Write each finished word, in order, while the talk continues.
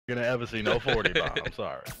gonna ever see no 40 bomb. I'm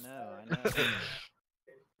sorry. No, I know.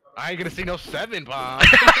 I ain't gonna see no 7 bomb.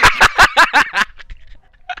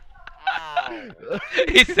 Ow.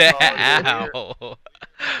 He said, Oh, "Ow."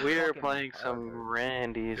 We're playing some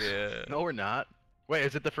Randys. Yeah. No, we're not. Wait,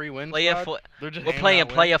 is it the free win Player squad? for They're just we're handing playing out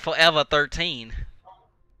wins? Player Forever 13.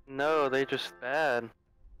 No, they just bad.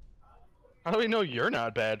 How do we know you're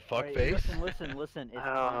not bad, Wait, fuckface? listen. It's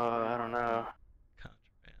I don't know.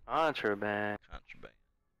 Contraband. Contraband.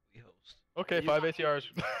 We host. Okay, 5 ACRs.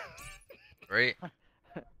 Right?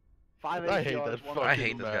 5 I hate ACRs, that one fucking I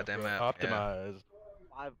hate this map, goddamn bro. map, yeah.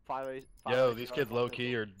 Optimize. five Yo, these ACRs, kids one low key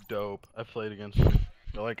pistol. are dope. I've played against them.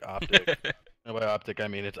 They're like optic. And by optic, I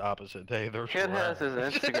mean it's opposite. They're Kid has his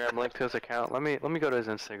trash. Instagram linked to his account. Let me go to his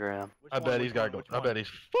Instagram. Which I one, bet which he's got. one, which I one? bet he's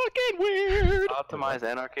fucking weird. Optimize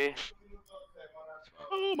Anarchy.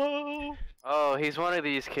 Homo. Oh, he's one of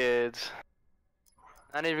these kids.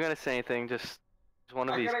 Not even gonna say anything. Just one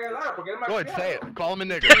of these. Kids. Go ahead, say it. Call him a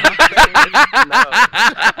nigger.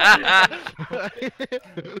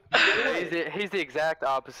 He's the exact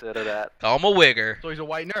opposite of that. Call him a wigger. So he's a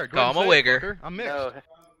white nerd. Go Call ahead him a and say it, wigger. fucker. I'm mixed. No,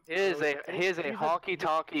 he is a He's a- honky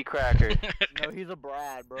tonky cracker. No, he's a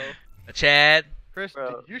Brad, bro. A Chad. Chris,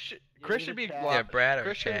 Bro. you should. Yeah, Chris he's should a be. Chad. Yeah, Brad or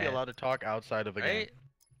Chris shouldn't be Chad. allowed to talk outside of the game. Right?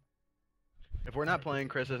 If we're not playing,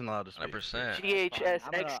 Chris isn't allowed to speak. 100%. GHSXD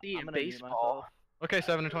I'm and gonna mute baseball. Okay,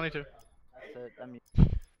 7 and 22. That's it. I mean,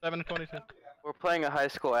 7 and 22. We're playing a high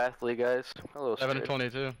school athlete, guys. A little 7 and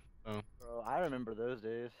straight. 22. bro, I remember those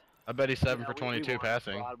days. I bet he's 7 Yeah, for we 22 won,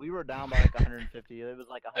 passing. God, we were down by like 150. It was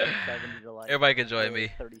like 170 to like. Everybody can join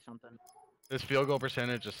me. 30 something. His field goal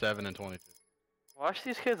percentage is 7 and 22. Watch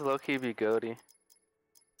these kids low key be goaty.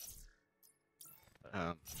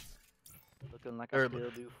 Looking like They're- I still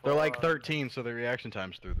do. They're like far. 13, so their reaction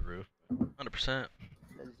time's through the roof. 100%.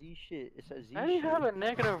 It's a Z shit. It's a Z How do you shit. have a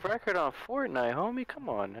negative record on Fortnite, homie? Come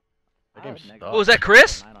on. That I game's have negative stuck. Oh, was that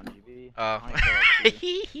Chris? 9 on GB. Oh. I ain't feel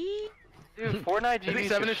like two. Dude, Fortnite Is he GBs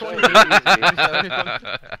 7 are and so 22?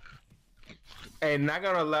 easy. Hey, not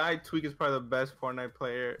gonna lie, Tweak is probably the best Fortnite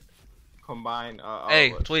player combined. Hey,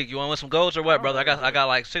 all of us. Tweak, you want to win some golds or what, brother? I got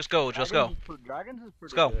like 6 golds. Let's go. Dragons is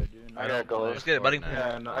pretty go. good, dude. I got goals. Let's get it, buddy.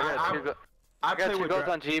 Yeah, no, I got two, I I play got 2 with goals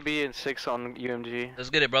Dra- on GB and 6 on UMG. Let's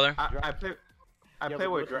get it, brother. I play. I Yeah, play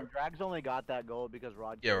but with listen, Drags only got that goal because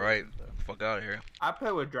Rod. Yeah, killed right. him, so. Fuck out of here. I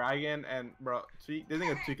play with Dragon and bro, Tweak. This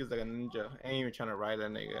nigga Tweak is like a ninja. Ain't even trying to ride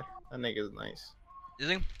that nigga. That nigga is nice. Is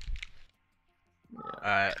he? Yeah.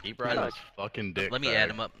 Alright. Keep riding his fucking dick. Let me bag. add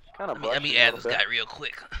him up. Kind of Let me add this guy real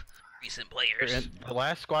quick. Recent players. And the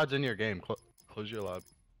last squad's in your game. Close your lobby.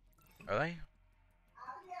 Are they?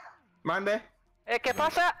 Monday. Hey, ¿qué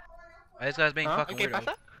pasa? Why this guy's being Huh? fucking weird.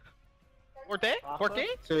 Forte? Forte?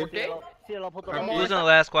 So, Come on. Who's in the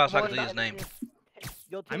last squad so I can see his name?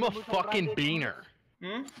 I'm a fucking beaner.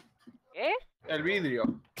 hmm? ¿Qué? El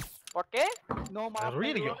vidrio. ¿Por qué? No más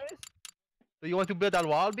Radio. pantalones. So you want to build that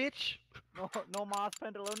wall, bitch? No más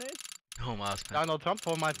pantalones. Oh, mouse. Donald Trump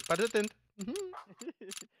for my president. Hey,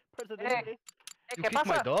 Presidente. hey, You ¿qué kick my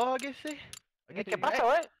pasa? dog, ese? I Hey, get ¿Qué to- pasa,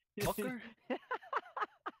 what? Fucker.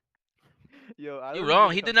 Yo, I You don't wrong,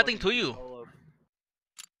 need he some did nothing fucking to you. solo.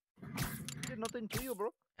 He did nothing to you,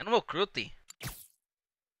 bro. Animal cruelty.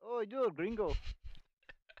 Oh, you're a gringo.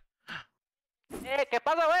 Hey, ¿qué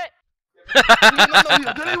pasa, what?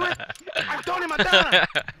 No, dile, güey. Antonio Matana.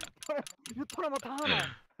 You throw Matana.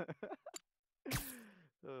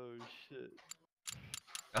 Oh shit.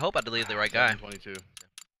 I hope I deleted the right guy. 22.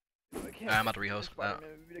 I'm about to rehost that.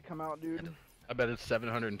 To come out, dude. I bet it's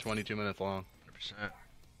 722 minutes long. 100%.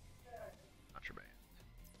 Contraband.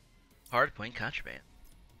 Hard point contraband.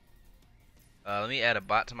 Let me add a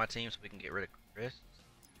bot to my team so we can get rid of Chris.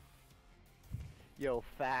 Yo,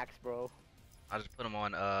 facts, bro. I'll just put him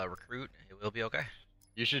on recruit. It will be okay.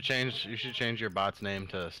 You should change your bot's name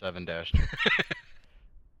to 7 dash.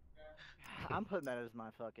 I'm putting that as my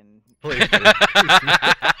fucking. Please.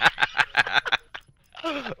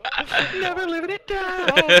 Never living it down.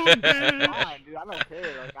 Fine, dude. I don't care.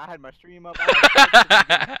 Like I had my stream up. I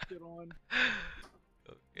had shit on.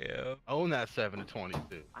 Yeah. Own that 7 to 22.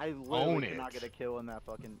 I Own literally did it. not get a kill in that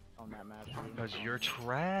fucking on that match. Dude. Because you're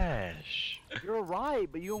trash. You're right,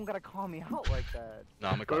 but you don't gotta call me out like that. No,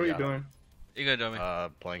 I'm gonna What call are you out. doing? You gonna do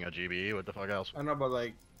me? Playing a GBE. What the fuck else? I know, but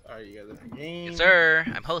like, are you guys in a game? Yes, sir.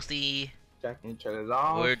 I'm hosty. Jacking each other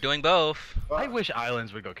off. We're doing both. I wish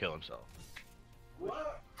Islands would go kill himself.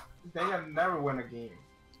 What? They can never win a game.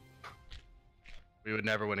 We would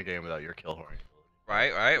never win a game without your kill horn.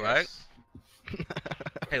 Right, right, right. Yes.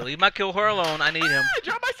 Hey, leave my kill whore alone. I need him. I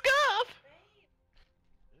dropped my scuff!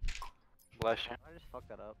 Bless you. I just fucked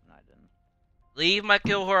that up, and I didn't. Leave my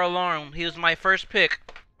kill whore alone. He was my first pick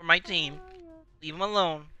for my team. Leave him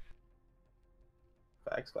alone.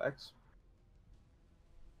 Facts.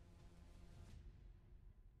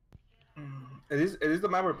 Is this the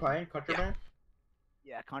map we're playing? Contraband?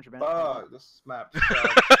 Yeah, contraband. Fuck, this map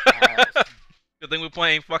sucks. Good thing we're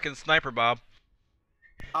playing fucking Sniper, Bob.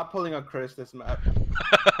 I'm pulling on Chris this map.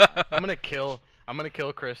 I'm gonna kill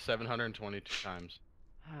Chris 722 times.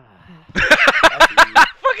 I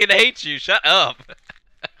fucking hate you. Shut up.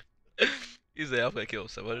 He said I'm gonna kill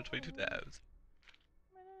 722 times.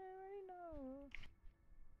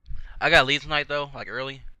 I got leave tonight though, like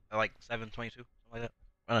early, at like 7:22, something like that.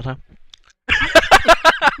 Run out of time.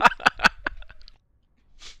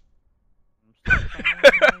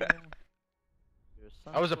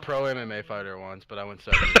 I was a pro MMA fighter once, but I went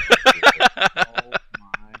 7. Oh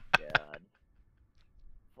my god.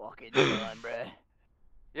 Fucking done, bruh.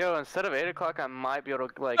 Yo, instead of 8 o'clock, I might be able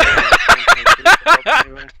to like.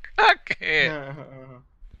 I can't.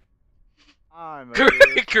 I'm a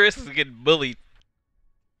dude. Chris is getting bullied.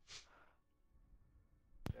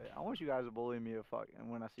 I want you guys to bully me a fucking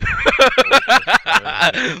when I see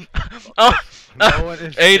Oh, No one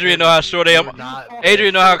is Adrian know how short I am. You're not-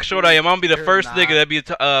 Adrian know how short I am. I'm gonna be the You're first not. nigga that be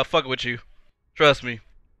fucking with you. Trust me.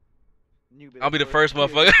 you. I'll be the first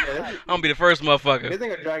motherfucker. I'm gonna be the first motherfucker. This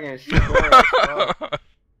nigga dragging his shit as fuck.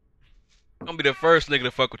 I'm gonna be the first nigga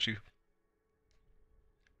to fuck with you.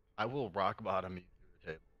 I will rock bottom you through the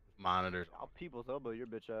table. Monitors. I'll people's elbow your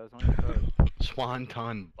bitch ass on your face.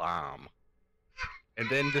 Swanton bomb. And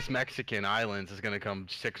then this Mexican Islands is gonna come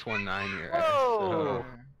 619 your ass. Whoa.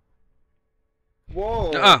 Whoa.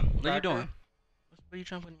 What are you cracker. doing? What are you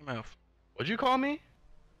jumping in your mouth? What'd you call me?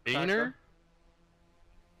 Cracker. Beaner?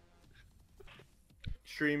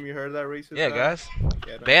 Stream, you heard that racist? Yeah, guy? guys.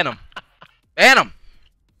 Yeah, no. Ban him. Ban him.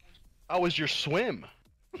 How was your swim?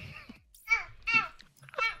 Can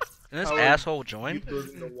this How is- asshole You join?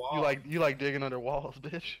 building the wall. You like digging under walls,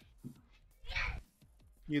 bitch.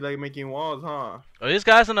 You like making walls, huh? Are these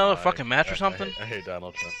guys in another I- fucking match or something? I hate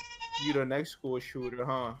Donald Trump. You the next school shooter,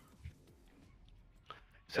 huh?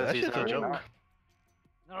 Yeah, that shit's a joke.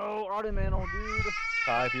 No, Artimanal, dude.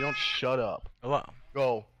 Ty, if you don't shut up, What?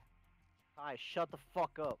 go. Ty, shut the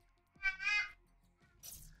fuck up.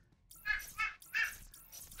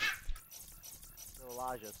 Yo,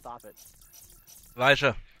 Elijah, stop it.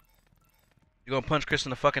 Elijah, you gonna punch Chris in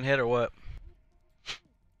the fucking head or what?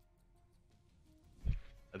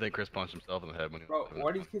 I think Chris punched himself in the head when he Bro, was where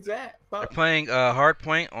are these kids at? They're Fuck. playing hard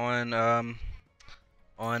point on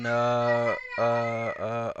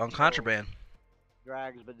contraband.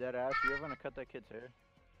 Drags, but dead ass. You ever gonna cut that kid's hair?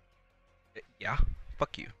 Yeah.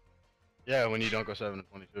 Fuck you. Yeah, when you don't go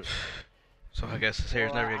 7-22 So I guess his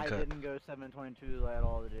hair's Well, never getting I cut. didn't go 7:22 at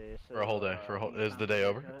all today. So, for a whole day. Is the day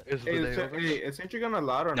over? Is the Hey, day over? is Century gonna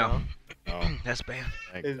allowed or No. no? Oh, That's banned.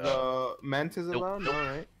 thank Is God. Mantis Nope, allowed? nope. No,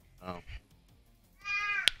 right? Oh.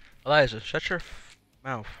 Elijah, shut your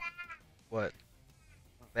mouth. What?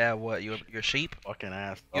 Yeah, what? You're a sheep? Fucking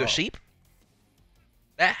ass. You a up. sheep?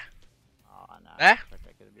 Ah. Oh, nah. Ah? Expect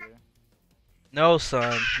that kid to be there. No,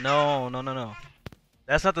 son. No, no, no, no.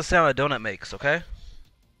 That's not the sound a donut makes, okay?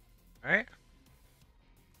 Alright?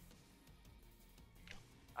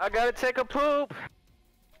 I gotta take a poop.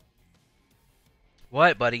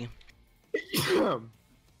 What, buddy?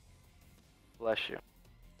 Bless you.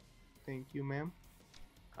 Thank you, ma'am.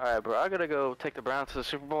 All right, bro. I gotta go take the Browns to the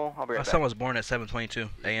Super Bowl. I'll be My right son back. was born at 7:22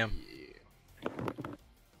 a.m.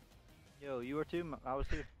 Yo, you were too? I was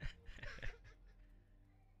too.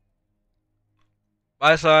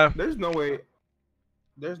 Bye, son. There's no way.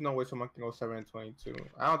 There's no way someone can go 7-22.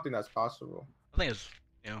 I don't think that's possible. I think it's.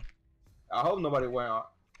 I hope nobody went on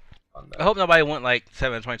that. I hope nobody went like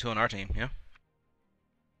 7:22 on our team. Yeah.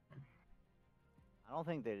 I don't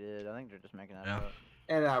think they did. I think they're just making that Yeah. up.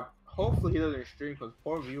 And hopefully he doesn't stream because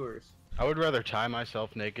poor viewers. I would rather tie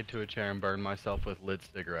myself naked to a chair and burn myself with lit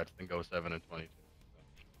cigarettes than go 7-22.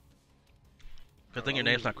 Good thing your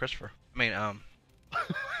name's not Christopher. I mean, I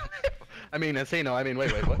mean, I mean,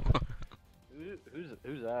 wait, what?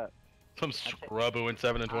 Who's that? Some scrub who went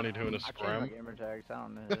 7-22 in a I changed my scrum. gamer tags. I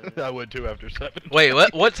don't know. who it is. I would too after 7. Wait,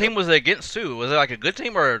 what team was it against too? Was it like a good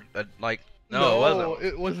team or like? No, it wasn't.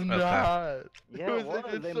 It was not. Yeah, it it was.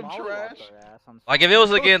 against They some mollywopped trash. our ass on Like if it was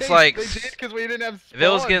No, against they like, did because we didn't have. if it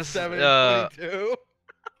was spawn against, 7-22.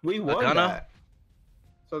 We won Gunna? that.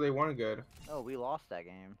 So they weren't good. Oh, we lost that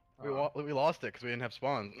game. We lost it because we didn't have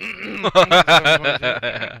spawns.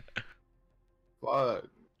 Fuck.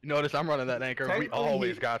 You notice I'm running that anchor. We Technically,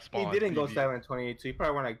 always got He spawns. didn't go BB. 7-22. He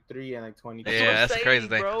probably went like 3 and like 22. Yeah, that's the crazy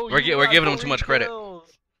thing. We're giving him too much credit.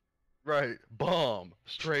 Right. Bomb.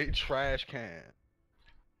 Straight trash can.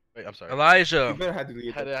 Wait, I'm sorry. You Elijah, better have to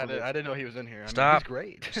leave. I didn't know he was in here. I mean, Stop. he's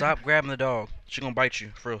great. stop grabbing the dog. She gonna bite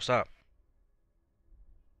you. For real, stop.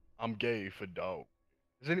 I'm gay for dog.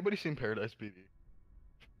 Has anybody seen Paradise PD?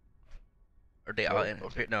 Are they No, all in?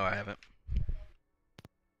 okay. No, I haven't.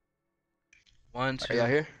 One, two. Are y'all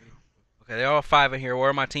here? Okay, they're all 5 in here. Where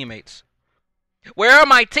are my teammates? Where are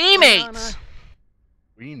my teammates?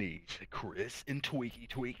 We need Chris and Tweak.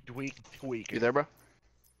 You there, bro?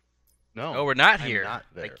 No. No, we're not I'm here. not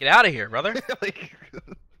there. Like, get out of here, brother. Like,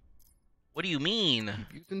 What do you mean?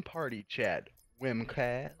 using party chat.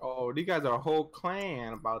 Wimcat. Oh, these guys are a whole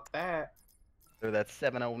clan about that. They're that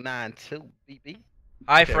 709 too, BB.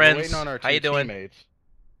 Hi, Okay, we're friends. waiting on our How you two doing? teammates.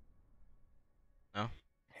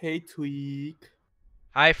 Hey, Tweak.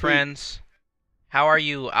 Hi, friends. How are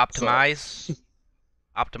you, Optimize?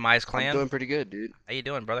 Optimize clan. I'm doing pretty good, dude. How you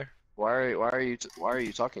doing, brother? Why are you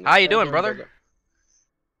talking? How you doing, brother?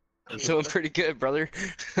 I'm doing pretty good, brother.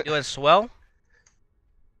 Doing swell?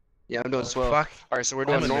 Yeah, I'm doing swell. Fuck. All right, so we're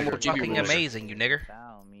I'm doing a normal nigger. GB Fucking rules. amazing, you nigger.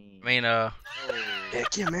 Tell me. I mean,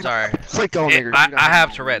 Heck yeah, man. sorry. Click on It- nigger. I dude.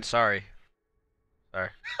 have Tourette's. Sorry.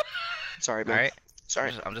 Sorry, All man. right.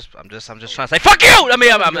 Sorry. I'm just trying to say fuck you. I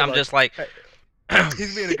mean, I'm just like.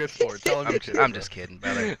 He's being a good sport. Tell him you're kidding, I'm bro. just kidding,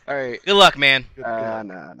 brother. All right. Good luck, man. Good luck.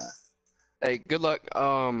 Nah. Hey, good luck.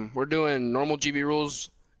 We're doing normal GB rules,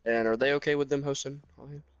 and are they okay with them hosting?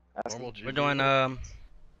 Ask Normal them. We're GB. doing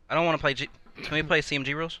I don't want to play. Can we play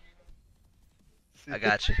CMG rules? I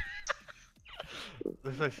got you.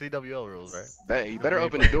 This is like CWL rules, right? Hey, you better Okay,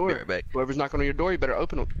 open the fine. door. Right back. Whoever's knocking on your door, you better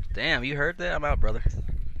open it. Damn, you heard that? I'm out, brother.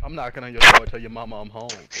 I'm knocking on your door. Tell your mama I'm home.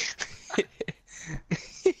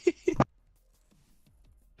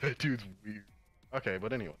 That dude's weird. Okay,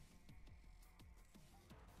 but anyway.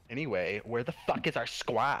 Anyway, where the fuck is our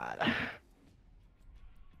squad?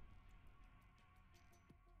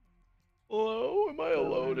 Hello? Am I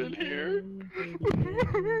alone in here?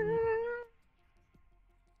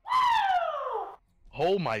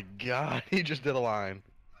 Oh my god, he just did a line.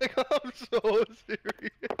 Like, I'm so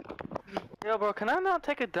serious. Yo, bro, can I not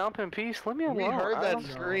take a dump in peace? Leave me alone. We heard I that don't-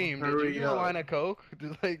 scream. Did Hurry you get a up. line of coke?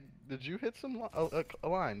 Did you hit some a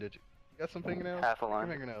line? Did you? You got some fingernails? Half a Your line.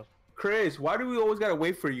 fingernails. Chris, why do we always gotta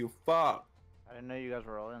wait for you? Fuck. I didn't know you guys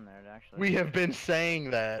were all in there, actually. We have been saying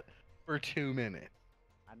that for 2 minutes.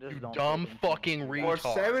 I just You don't dumb pay attention. fucking For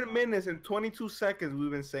retard. 7 minutes and 22 seconds, we've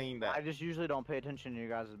been saying I that. just usually don't pay attention to you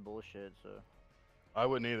guys' bullshit, so I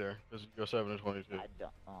wouldn't either, because you go 7 to 22. I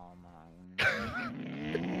don't. Oh my.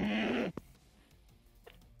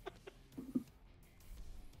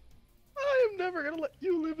 I am never gonna let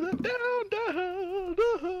you live that down.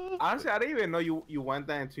 Honestly, I didn't even know you went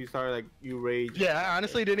there until you started like you rage. Yeah, I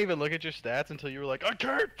honestly didn't even look at your stats until you were like, I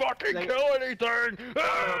can't fucking Like- kill anything.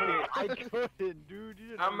 I couldn't, dude. You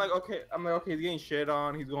didn't I'm like, okay, he's getting shit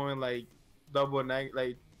on. He's going like double like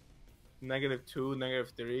 -2,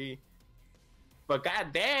 -3. But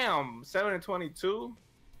goddamn, 7 and 22.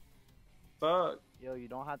 Fuck. Yo, you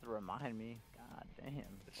don't have to remind me. God damn.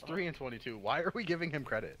 It's 3 and 22. Why are we giving him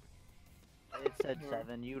credit? It said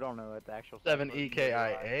 7. You don't know what the actual 7 was.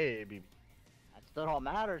 EKIA, baby. That still don't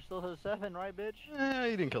matter. It still says 7, right, bitch?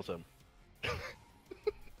 You didn't kill 7.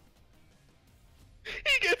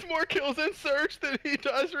 He gets more kills in search than he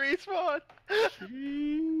does respawn.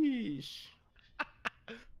 Sheesh.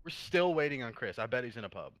 We're still waiting on Chris. I bet he's in a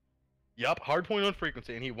pub. Yup, hard point on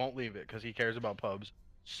frequency, and he won't leave it because he cares about pubs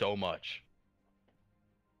so much.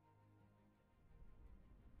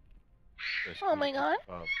 Chris, Oh can my you leave God.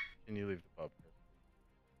 the pub? Can you leave the pub,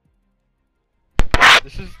 Chris?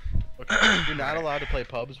 This is... Okay, you're not allowed to play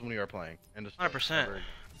pubs when we are playing. And just 100%.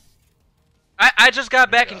 I just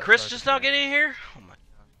got back Yeah, and Chris sorry just to now say. getting in here? Oh my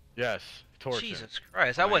Yes, torture. Jesus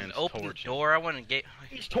Christ. I wouldn't Man's open the torching. door. I wouldn't get.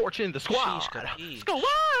 He's torching the squad. Sheesh, Capiche. Squad.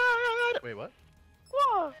 Wait, what?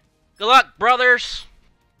 Good luck, brothers.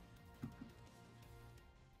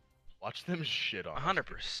 Watch them shit on us.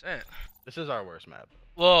 100%. This is our worst map.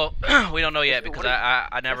 Well, we don't know yet because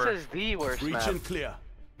I never. This is the worst Reach map. and clear.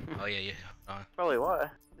 Oh yeah. Probably why.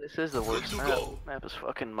 This is the worst map. Map is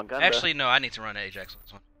fucking Maganda. Actually, no. I need to run Ajax on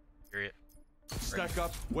this one. Period. Stack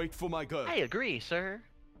up, wait for my girl. agree, sir.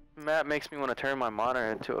 map makes me want to turn my monitor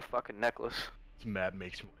into a fucking necklace. This map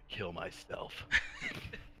makes me want to kill myself.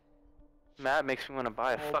 Map makes me want to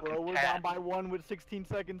buy a Oh, fucking bro, we're cat. down by 1 with 16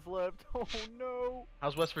 seconds left. Oh no.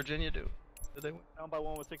 How's West Virginia do? Did they win? Down by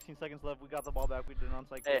 1 with 16 seconds left. We got the ball back. We did an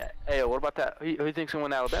onside Hey, kick. hey, what about that? Who thinks we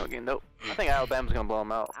win the Alabama game? Nope. I think Alabama's gonna blow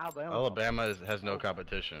them out. Alabama. Alabama has no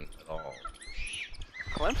competition at all.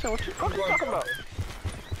 Clemson, what you talking about?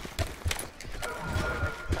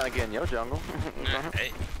 Kinda getting your jungle.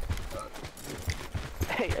 Hey.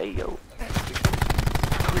 hey, yo.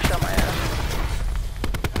 got my ass.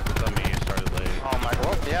 It's on me, you started late. Oh my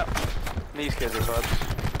god. Yep. These kids are buds.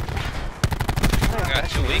 I got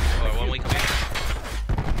 2 weeks or 1 week.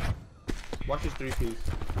 Watch his 3-piece.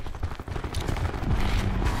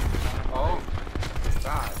 Oh.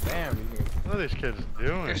 God damn. What are these kids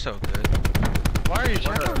doing? They're so good. Why are you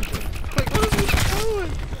charging? Like, what are you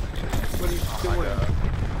doing? What are you doing?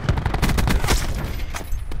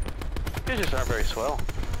 These just aren't very swell.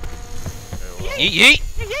 Yeet yeet.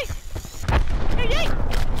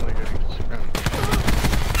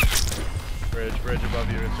 Bridge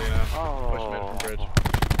above you, Insana. Oh. Push mid from bridge.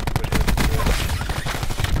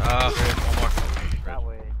 One more. That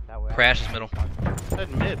way. That way. Crash is middle. Head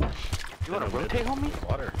mid. You wanna rotate on me?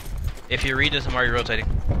 Water. If you read this, I'm already rotating.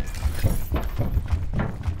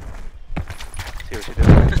 See what you're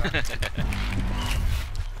doing.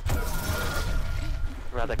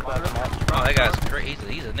 Rather clap him up. Oh, that guy's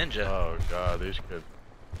crazy. He's a ninja. Oh god, these kids.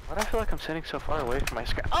 Why do I feel like I'm sitting so far away from my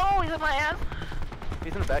screen? Oh, he's in my ass!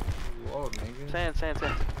 He's in the back. Whoa, nigga. Sand.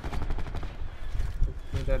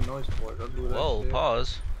 Make that noise for it. Don't do that. Whoa, shit.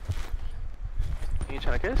 pause. You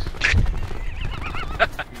trying to kiss?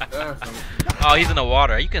 Oh, he's in the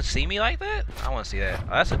water. You can see me like that? I want to see that. Oh,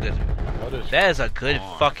 that's a good. What is That is a good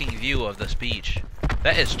fucking view of the speech.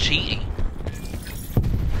 That is cheating.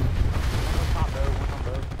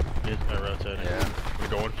 It's rotating. Yeah. We're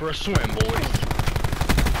going for a swim, boys.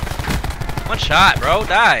 One shot, bro.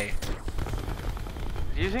 Die.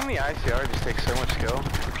 Using the ICR just takes so much skill.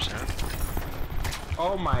 100%.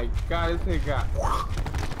 Oh my god, this thing got.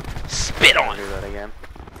 Spit I'll on. do that again.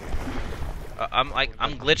 I'm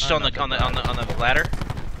glitched on the ladder.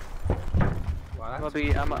 Wow, I'm that's gonna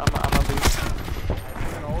be. I'm gonna be.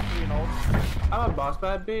 an old. I'm a boss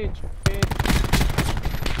bad bitch.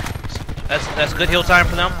 That's good heal time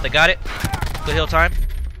for them. They got it. Good heal time.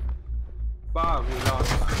 Bob, we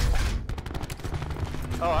lost.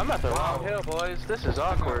 Oh, I'm at the wrong hill, boys. This is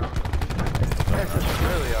awkward. This is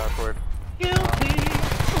really awkward.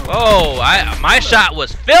 Whoa! My shot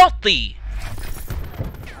was filthy.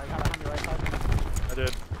 I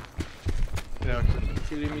did. You know,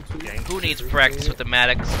 Killing me too. Who needs practice with the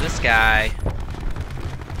Maddox? This guy.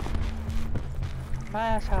 My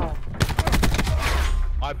asshole.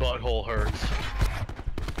 my butthole hurts.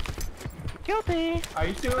 Guilty. Are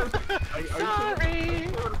you still? Are you still gonna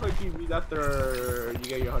play TV after you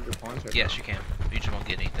get your 100 points? Or Yes, no? you can. You just won't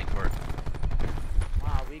get anything for it.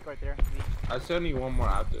 Wow, weak right there. Weak. I still need one more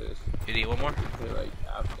after this. You need one more? Play like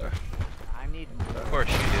after. I need more. Of course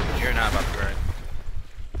you do. You're not about to grind.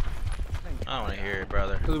 I don't want to hear it,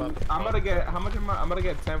 brother. I'm gonna get how much am I? I'm gonna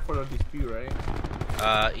get 10 for the dispute, right?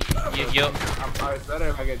 Yo. It's better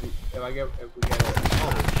if we get it. Oh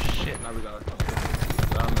shit. Not regardless.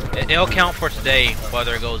 It'll count for today,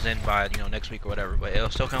 whether it goes in by next week or whatever. But it'll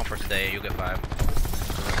still count for today. You'll get 5.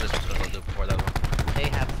 This one's gonna go before that one. They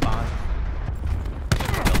have spawn.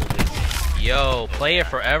 Yo, Player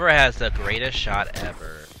Forever has the greatest shot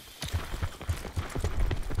ever.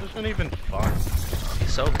 This isn't even fun.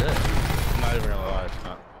 He's so good. I'm not even gonna lie, it's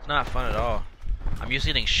not. It's not fun at all. I'm used to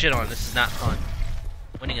getting shit on. This is not fun.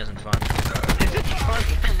 Winning isn't fun. It's fun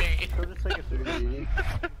for me.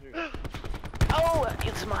 Oh,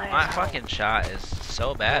 it's my. My fucking shot is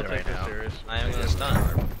so bad Don't right take this now. serious. I am gonna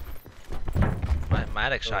stun. My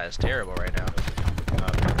Maddox shot is terrible right now.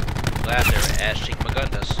 I'm glad they're ass cheek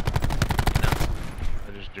Magundas. I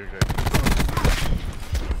just do good.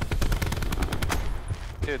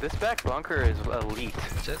 Dude, this back bunker is elite.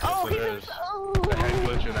 That's it. Oh, That's what it is. The head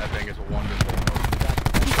glitch in that thing is wonderful.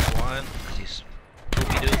 One, cause he's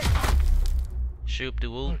poopy doo. Shoop de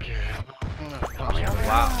woo. Okay.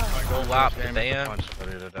 Wop. Woo wop the bam. Punch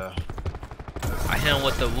somebody to death. I hit him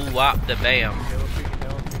with the woo wop the bam.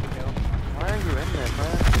 Why are you in there,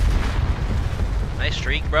 man? Nice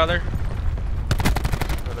streak, brother.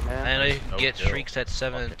 For the man. I know you can No get kill. streaks at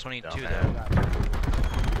 7:22 Fucking though.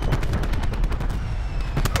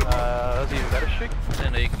 That was even better streak. I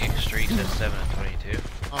know you can get streaks at 7:22.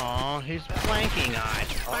 Aw, he's flanking us.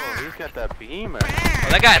 Oh, he's got that beamer. Oh,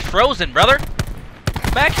 that guy is frozen, brother.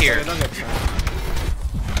 Come back here.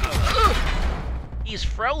 He's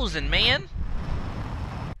frozen, man.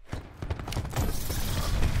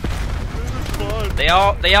 They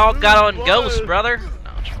all got on ghost, brother. No,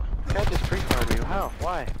 I'm just playing. Got this free card you. How?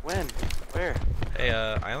 Why? When? Where? Hey,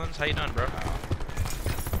 Islands, how you doing, bro?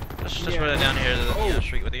 Let's just run it down here to the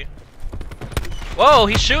street with you. Whoa,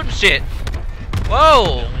 he's shooting shit.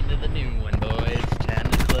 Whoa, Going to the new one, boys. Time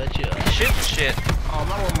to clutch up. he's shooting shit. Oh,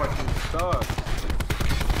 my one more team sucks.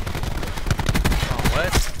 Oh,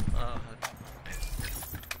 what?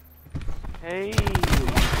 Hey,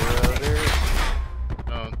 brother.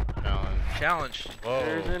 No, Challenge. Whoa.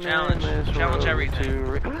 Challenge everything.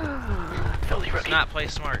 Filthy Let's rookie. not play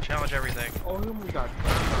smart. Challenge everything. Oh my god.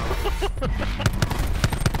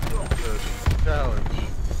 Challenge.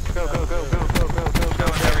 Go, go, go, go, go, go, go.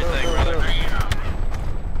 Challenge everything, brother.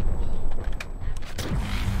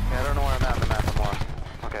 Yeah, I don't know where I'm at in the map anymore.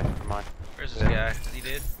 Okay, never mind. Where's this guy? Is he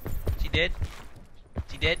dead? Is he dead?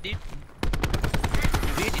 Is he dead, dude?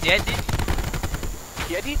 Is he dead, dude?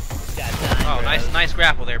 Yeah, dude. Oh, nice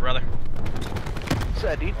grapple there, brother.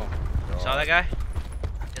 Sad, dude. Saw that guy?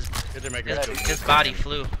 Good to make it. His body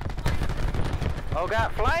flew. Oh,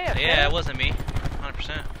 God, fly it. Yeah, it wasn't me.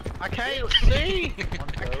 100%. I can't see. I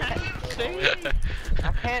can't see.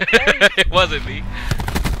 I can't say. It wasn't me.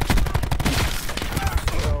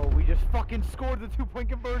 Bro, we just fucking scored the 2-point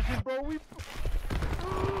conversion, bro. We.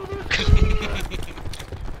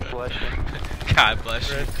 Bless you. God bless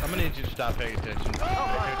you. Chris, I'm gonna need you to stop paying attention.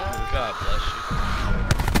 God bless you.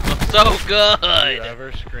 I'm so If you good.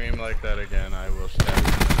 ever scream like that again, I will stab you in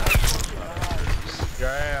the neck. Here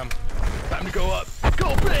I am. Time to go up.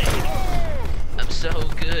 Go play. I'm so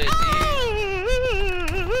good, dude.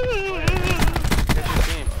 Here's your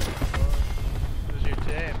team. Who's your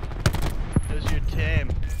team? Who's your team?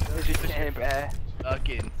 Here's your team, bruh.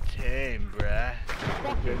 Fucking team, bruh.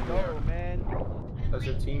 Fucking go, man. That's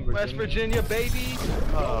your team, West Virginia, baby.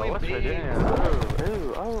 Oh, West baby. Virginia.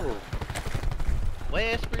 Ooh, oh.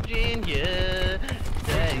 West Virginia.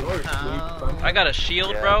 I got a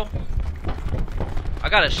shield, Yeah. bro. I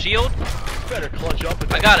got a shield. Better clutch up.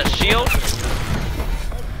 I got a shield.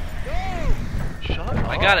 Shut up.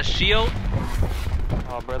 I got a shield.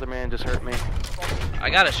 Oh, brother man just hurt me. I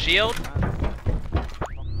got a shield.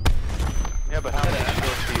 Yeah, but how many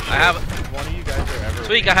shields do you I have. One of you guys are ever.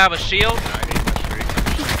 Tweak, I have a shield.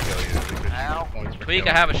 Ow. Tweak,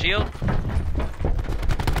 I have a shield.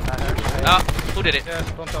 I Oh, who did it?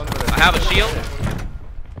 Yes, don't tell me I have a shield.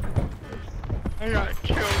 I got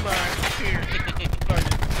killed by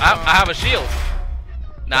I have a shield.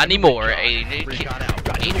 Not anymore. Adrian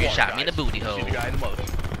Adrian shot me in the booty hole. See the guy in the mother.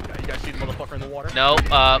 You guys see the motherfucker in the water? No,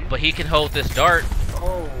 but he can hold this dart.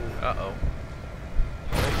 Oh. Uh-oh.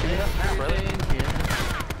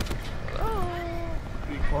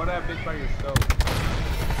 You caught that bitch by yourself.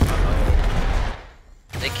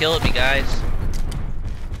 They killed me, guys.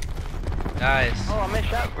 Guys. Oh, I missed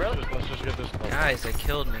shot, really? Let's just get this. Guys, they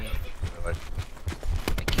killed me.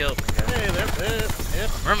 They killed me, guys. Hey, there.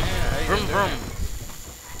 Vroom, vroom, vroom.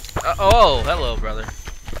 Oh, hello, brother.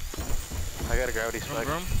 I got a gravity Vroom, spike.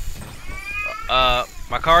 vroom.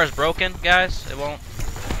 My car is broken, guys. It won't.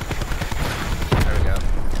 There we go.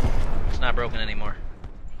 It's not broken anymore.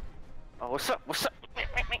 Oh, what's up? What's up?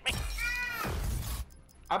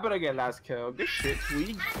 I better get last kill. Good shit, Tweet.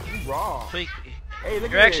 You raw. Tweak, Hey,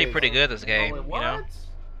 look you're at actually this. pretty good this game, Oh, you what? know.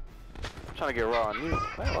 I'm trying to get raw on you. Wait,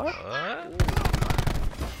 what? What?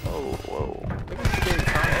 Whoa, whoa. Look at this game.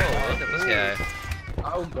 Oh, look at this guy.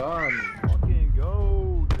 Outgunned. Fucking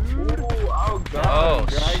go, dude. Ooh, outgunned. Oh,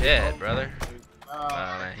 guys. shit, brother. Oh,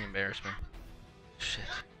 Uh, man, he embarrassed me. Shit.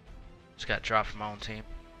 Just got dropped from my own team.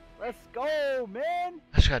 Let's go, man.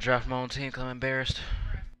 I just got dropped from my own team because I'm embarrassed.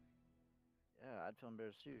 Yeah, I'd feel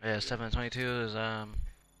embarrassed too. Yeah, 7-22 is,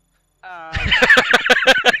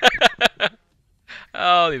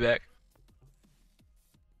 I'll be back.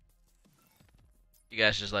 You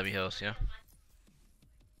guys just let me host, you know?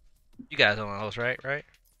 You guys don't want to host, right? Right?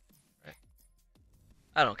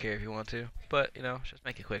 I don't care if you want to, but, you know, just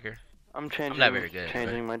make it quicker. I'm changing. not very good,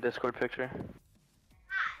 Changing my Discord picture.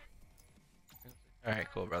 Alright,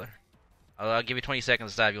 cool, brother. I'll give you 20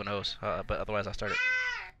 seconds to decide if you want to host, but otherwise I'll start it.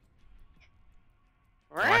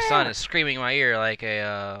 My son is screaming in my ear like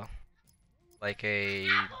a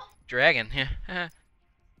dragon. I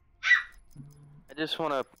just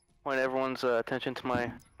want to point everyone's attention to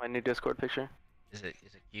my new Discord picture. Is it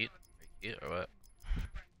cute? Very cute or what?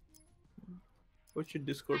 what's your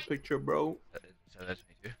Discord picture, bro? So that's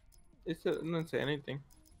me too. It doesn't say anything.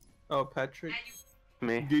 Oh, Patrick.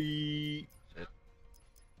 Me. The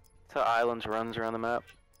It's how Islands runs around the map.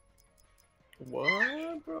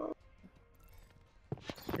 what, bro?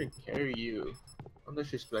 I can carry you. Don't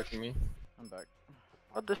disrespect me. I'm back.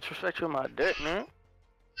 What disrespect you with my dick, man?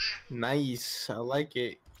 Nice. I like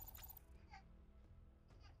it.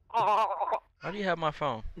 Why do you have my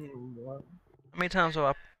phone? What? How many times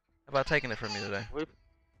have I taken it from you today?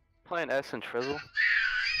 Playing S and Trizzle.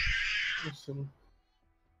 Listen.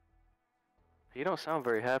 You don't sound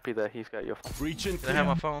very happy that he's got your phone. Breaching Can I have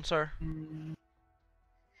my phone, sir?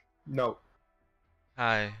 No.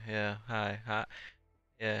 Hi. Yeah. Hi. Hi.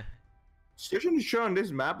 Yeah. You shouldn't show on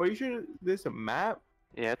this map. Are you sure this a map?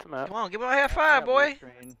 Yeah, it's a map. Come on, give me a high I five, got boy. blue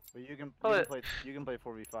screen, but you can Pull it. play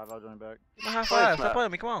 4v5. I'll join back. Give me a high Play this five. Stop map. playing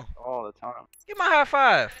with me. Come on. All the time. Give me a high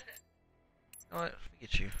five. You know what?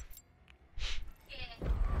 Forget you.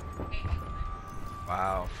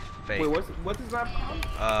 Wow. Fake. Wait, what's his map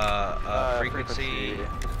called? Frequency.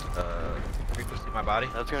 Frequency my body.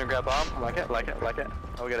 I was gonna grab bomb. Like it.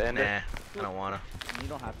 Oh, we gotta end Nah, it. I don't wanna. You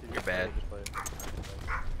don't have to. You're just bad. Play it.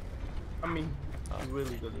 I mean, he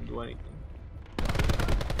really doesn't do anything.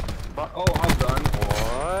 But Oh, I'm done.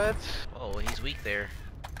 what? Oh, he's weak there.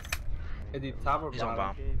 At the top or He's on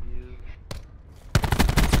bomb. Gave you.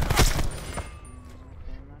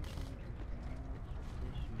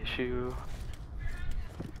 Issue.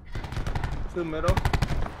 Two middle.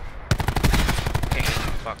 Dang,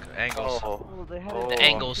 fuck. Angles. Oh. Oh, they had Oh. it The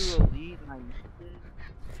angles. to elite and I missed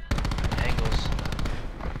it. Angles.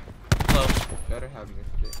 Close. Better have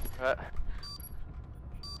missed it.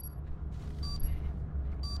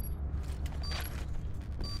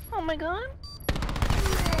 Oh my god.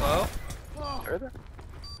 Hello? Heard that?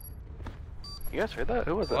 You guys heard that?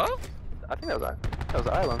 Who was Hello? that? I think that was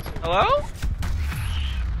Islands. Hello?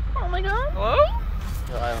 Oh my god. Hello?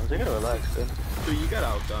 Yo, Islands, you gotta relax, dude. Dude, you got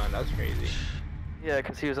outdone. That's crazy. Yeah,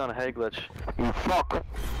 cause he was on a head glitch. You fuck.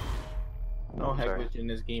 No heck Sorry. with you in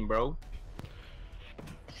this game, bro.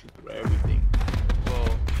 Shoot through everything. Whoa.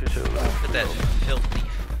 Shoot. Look at that filthy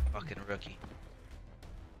fucking rookie.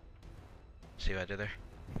 See what I did there?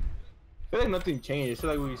 I feel like nothing changed. I feel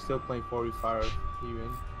like we still playing 45 even.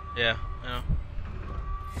 Yeah, I know.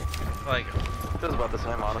 Like, Feels about the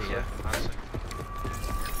same, honestly. yeah, honestly.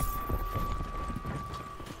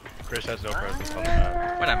 Chris has no presence on the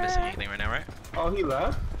map. We're not missing anything right now, right? Oh, he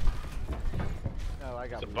left? No, I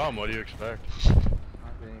got It's a blue. bum. What do you expect? I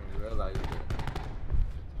didn't even realize it.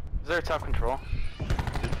 Is there a top control?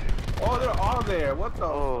 Oh, they're all there. What the?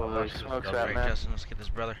 Oh, fuck? there's smokes Alright, right, Alright, man. Justin, let's get this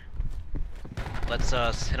brother. Let's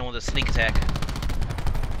hit him with a sneak attack.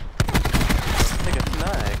 Take a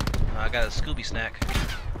snag. I got a Scooby snack.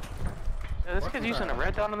 Yeah, this What's kid's using a that?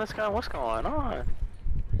 red dot on this guy. What's going on?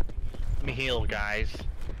 Let me heal, guys.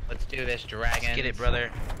 Let's do this, dragon. Get it,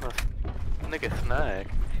 brother. Nigga snag.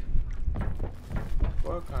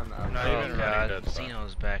 What kind of? Not Oh even running god, dead spot.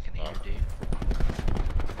 Zeno's back in here, Oh. dude.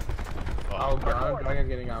 Outgunned. Dragon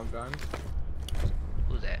getting outgunned.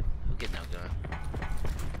 Who's that? Who getting outgunned?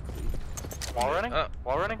 Wall running? Oh.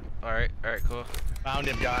 Wall running? Alright, cool. Found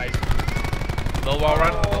him, guys. Low wall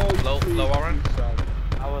run? Oh, Low wall run?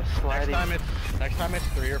 I was Next sliding. time it's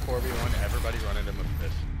 3 or 4v1. Everybody run into him with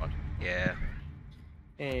this. Watch. Yeah.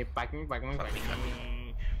 Hey, packing. Fuck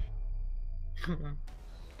me.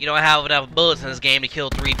 You don't have enough bullets in this game to kill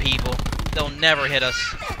 3 people. They'll never hit us.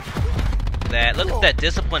 Look at that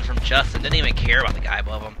discipline from Justin. Didn't even care about the guy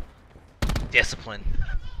above him. Discipline.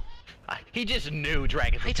 He just knew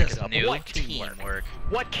dragons He would pick just it up. knew What teamwork. teamwork.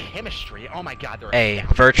 What chemistry. Oh my god, they're Hey,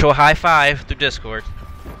 virtual high five through Discord.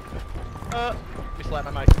 Let me slap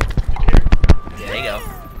my mic. Did you hear? There you go.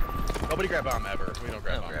 Nobody grab bomb ever. We don't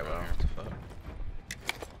grab Don't bomb. grab around bomb. here.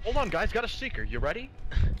 Hold on, guys. Got a seeker. You ready?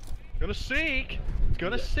 Gonna seek. It's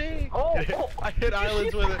gonna seek. Oh, I hit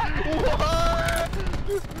islands with it.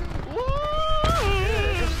 What?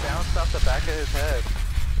 It just bounced off the back of his head.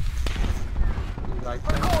 Like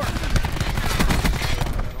that.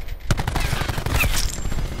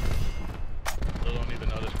 Still don't even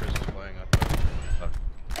notice Chris is playing.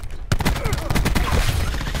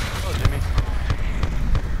 Oh, Jimmy.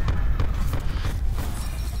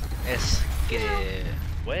 Let's get it.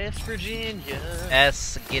 West Virginia.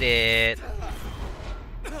 Let's get it.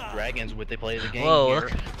 Dragons, would they play the game Whoa, here?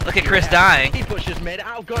 look at Chris dying. He pushes mid,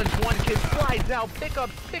 outguns one kid, slides out,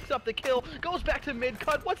 picks up the kill, goes back to mid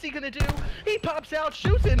cut. What's he gonna do? He pops out,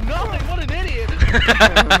 shoots it, nothing. What an idiot!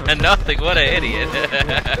 Nothing, what an idiot.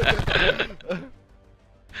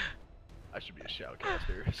 I should be a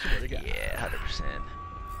shoutcaster. I swear to God. Yeah, 100%.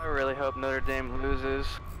 I really hope Notre Dame loses.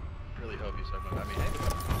 Really hope you suck my. I mean, hey.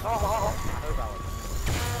 Alabama.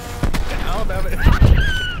 Alabama.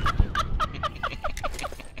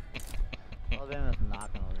 Alabama's not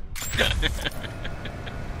gonna lose.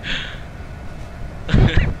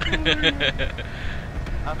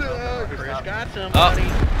 Chris got somebody.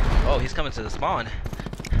 Oh, he's coming to the spawn.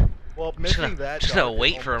 Well, Just missing gonna- that. just gonna dart is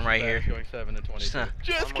wait for him almost right as here. bad as Going 7 to 22. Just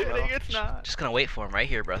Just kidding. It's not. Just gonna wait for him right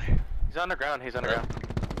here, brother. He's underground. He's Hello? underground.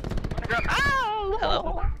 Underground. Ow!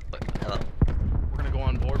 Hello? Hello? We're gonna go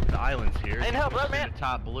on board with the islands here. I need help, Push right, man? into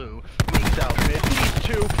Top blue. Peeks out mid. Sees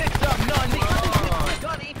 2. Picks up none. The other hits the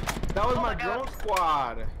gunny. That was Oh my my God. drone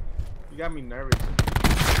squad. You got me nervous.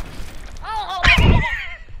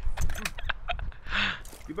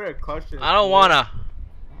 You better clutch it. I don't wanna.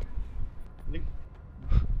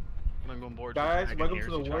 I'm on board. Guys, Dragon welcome here,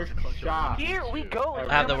 to the so tries worst to clutch shot. over Here we 1v2. go.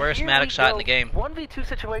 I have the worst Maddox shot in the game. 1v2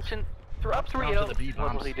 situation. Through up Drops down to the 3-0. B What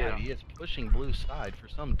bomb will he do? side. He is pushing blue side for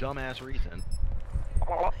some dumbass reason.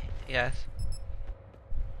 Yes.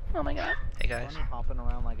 Oh my god. Hey guys. Bunny hopping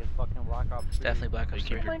around like it's fucking Black Ops 3. It's definitely Black Ops They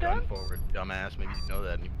 3. keep your my gun God. forward, dumbass. Maybe you know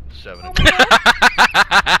that. And you 7 and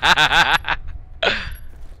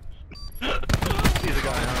He's a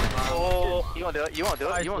guy. Oh, you won't do it. You won't do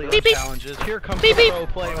it. You won't do Beep, it. beep. Challenges. Here comes Beep, the beep. pro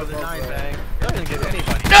play with a 9-bang. Doesn't get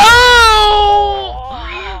anybody. No!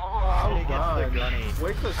 He gets the gunny.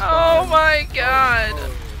 Wait to Oh stop. my god.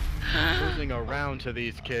 Losing a round to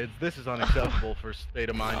these kids. This is unacceptable for state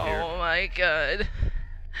of mind here. Oh my god.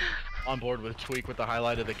 On board with Tweak with the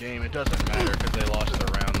highlight of the game. It doesn't matter because they lost their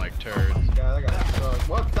round like turds. God, that guy sucks.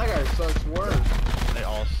 What? That guy sucks worse. They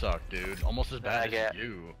all suck, dude. Almost as bad Yeah. as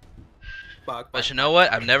you. Fuck. But you know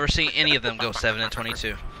what? I've never seen any of them go 7 and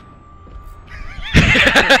 22.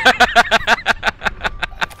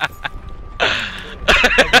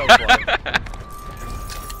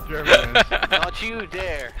 Don't you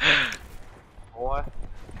dare. Boy.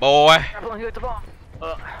 Boy. Everyone hit the bomb.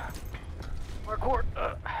 Hardcore.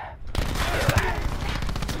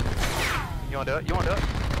 You wanna do it? You wanna do it?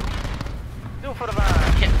 Do it for the vine.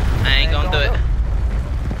 I ain't gonna do it.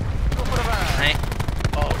 Do it for the vine. I, ain't,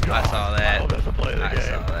 Oh, God. I saw that. Oh, that's a play of the I game.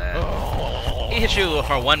 saw that. Oh. He hit you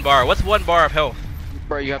for 1 bar. What's 1 bar of health?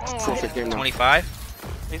 Bro, you have to forfeit game now. 25?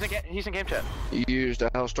 He's in game chat. You used a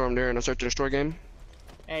Hellstorm during a search and destroy game?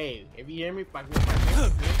 Hey, if you hear me, fuck me.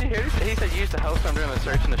 Did you hear? He said use the Hellstorm during the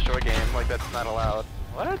search and destroy game. Like that's not allowed.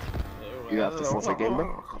 What? You have to forfeit game,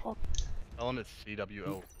 bro. Tell him it's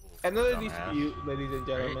CWO. Another Dumbass. dispute, ladies and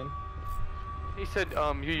gentlemen. He said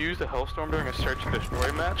you use the Hellstorm during a search and destroy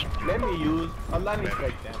match. Let me use a lightning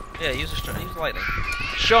strike then. Yeah, use lightning.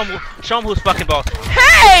 Show him who's fucking ball.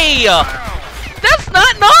 Hey! That's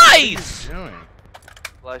not nice! What are you doing?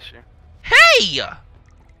 Bless you. Hey!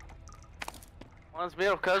 One's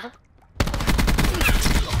middle, cousin.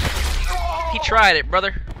 He tried it,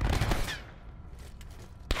 brother.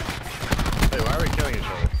 Hey, why are we killing each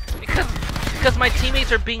other? Because my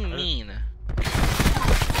teammates are being mean.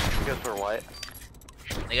 Because we're white.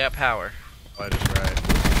 They got power. Oh, I just right.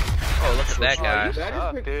 Oh, look at that guy. That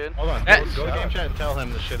Suck, is dude. Hold on. That- Go to game chat and tell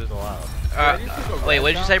him the shit is allowed. Wait,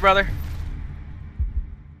 what did you say, brother?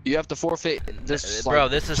 You have to forfeit this. Bro,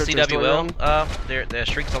 like, this is search and destroy CWL. round. The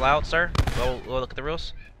streak's allowed, sir. Go look at the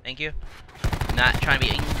rules. Thank you. Not trying to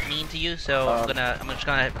be mean to you, so I'm just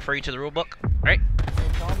gonna refer you to the rule book, right?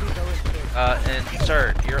 And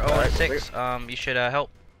sir, you're 0-6. You should help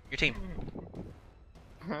your team.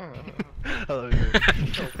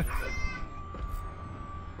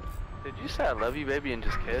 Did you say I love you, baby, and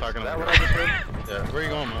just kiss? Is Talking that about what I just heard? Yeah, where you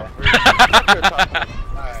going, man?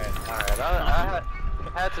 Alright.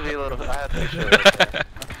 I had to be a little. I had to be sure.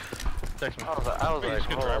 Text me. I was You like, just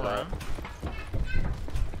can hold drive on. around.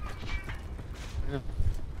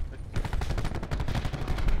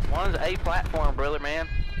 One's A platform, brother, man.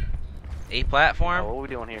 A Oh, platform. what are we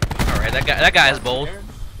doing here? All right, that guy is bold.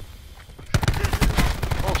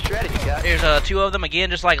 Oh, strategy, guy. There's 2 of them again,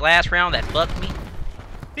 just like last round. That fucked me.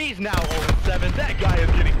 He's now 0-7. That guy is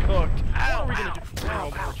getting cooked. What are we gonna do?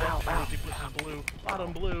 He pushes blue.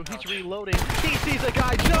 Bottom blue. He's reloading. He sees a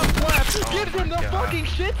guy jump left. Gives him the fucking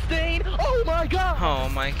shit stain. Oh my god. Oh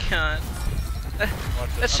my god. Watch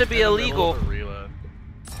That this. should I'm be in the middle illegal. of a reload.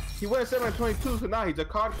 He went 7-22, so now he's a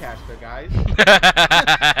cardcaster, guys. Look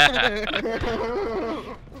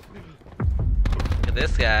at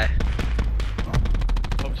this guy.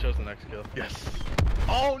 Hope shows the next kill. Yes.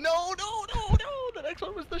 Oh no. The next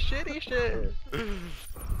one was the shitty shit.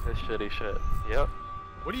 This shitty shit. Yep.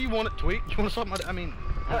 What do you want to tweet? You want something? I mean.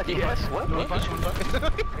 Yes. What? You want Where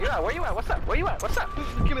you at? Where you at? What's up? Where you at? What's up?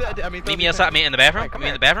 Give me that. I mean. Meet me outside. Me in the bathroom. Come Meet me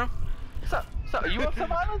in here. the bathroom. What's up? What's up? You want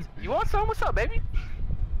some islands? You want some? What's up, baby?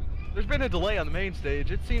 There's been a delay on the main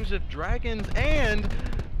stage. It seems that Dragons and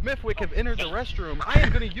Mythwick have entered the restroom. I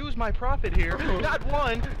am going to use my profit here. Not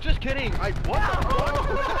one. Just kidding.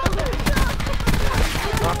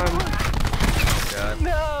 God.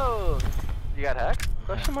 No. You got hacked?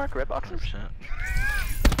 Question mark? Red boxes? Oh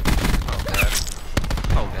god.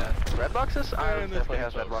 Oh god. Red boxes? I Man, this definitely game's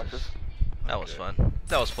has red over. boxes. That was fun.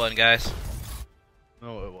 That was fun, guys.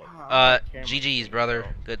 No, it wasn't. GG's, brother.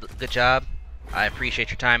 Good job. I appreciate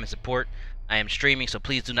your time and support. I am streaming, so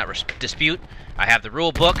please do not dispute. I have the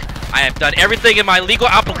rule book. I have done everything in my legal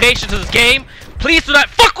application to this game. Please do not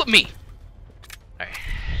fuck with me. Alright.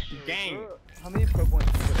 Gang. How many pro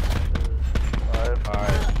points did you get? 5.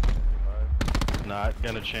 Alright. Not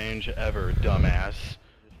gonna change ever, dumbass.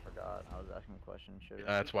 I just forgot. I was asking a question. Shit.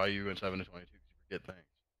 That's why you went 7-22. You forget things.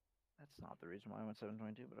 That's not the reason why I went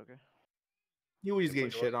 722, but okay. He was getting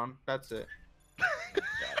shit on. That's it.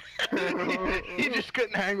 He just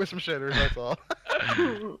couldn't hang with some shitters, that's all.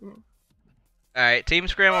 Alright, team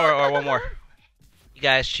scrim or one more? You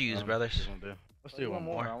guys choose, brothers. Let's do one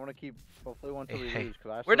more. I want to keep hopefully one till we Hey, lose.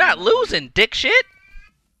 Cause I we're still not have- losing, dick shit!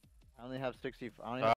 I only have 60. I only have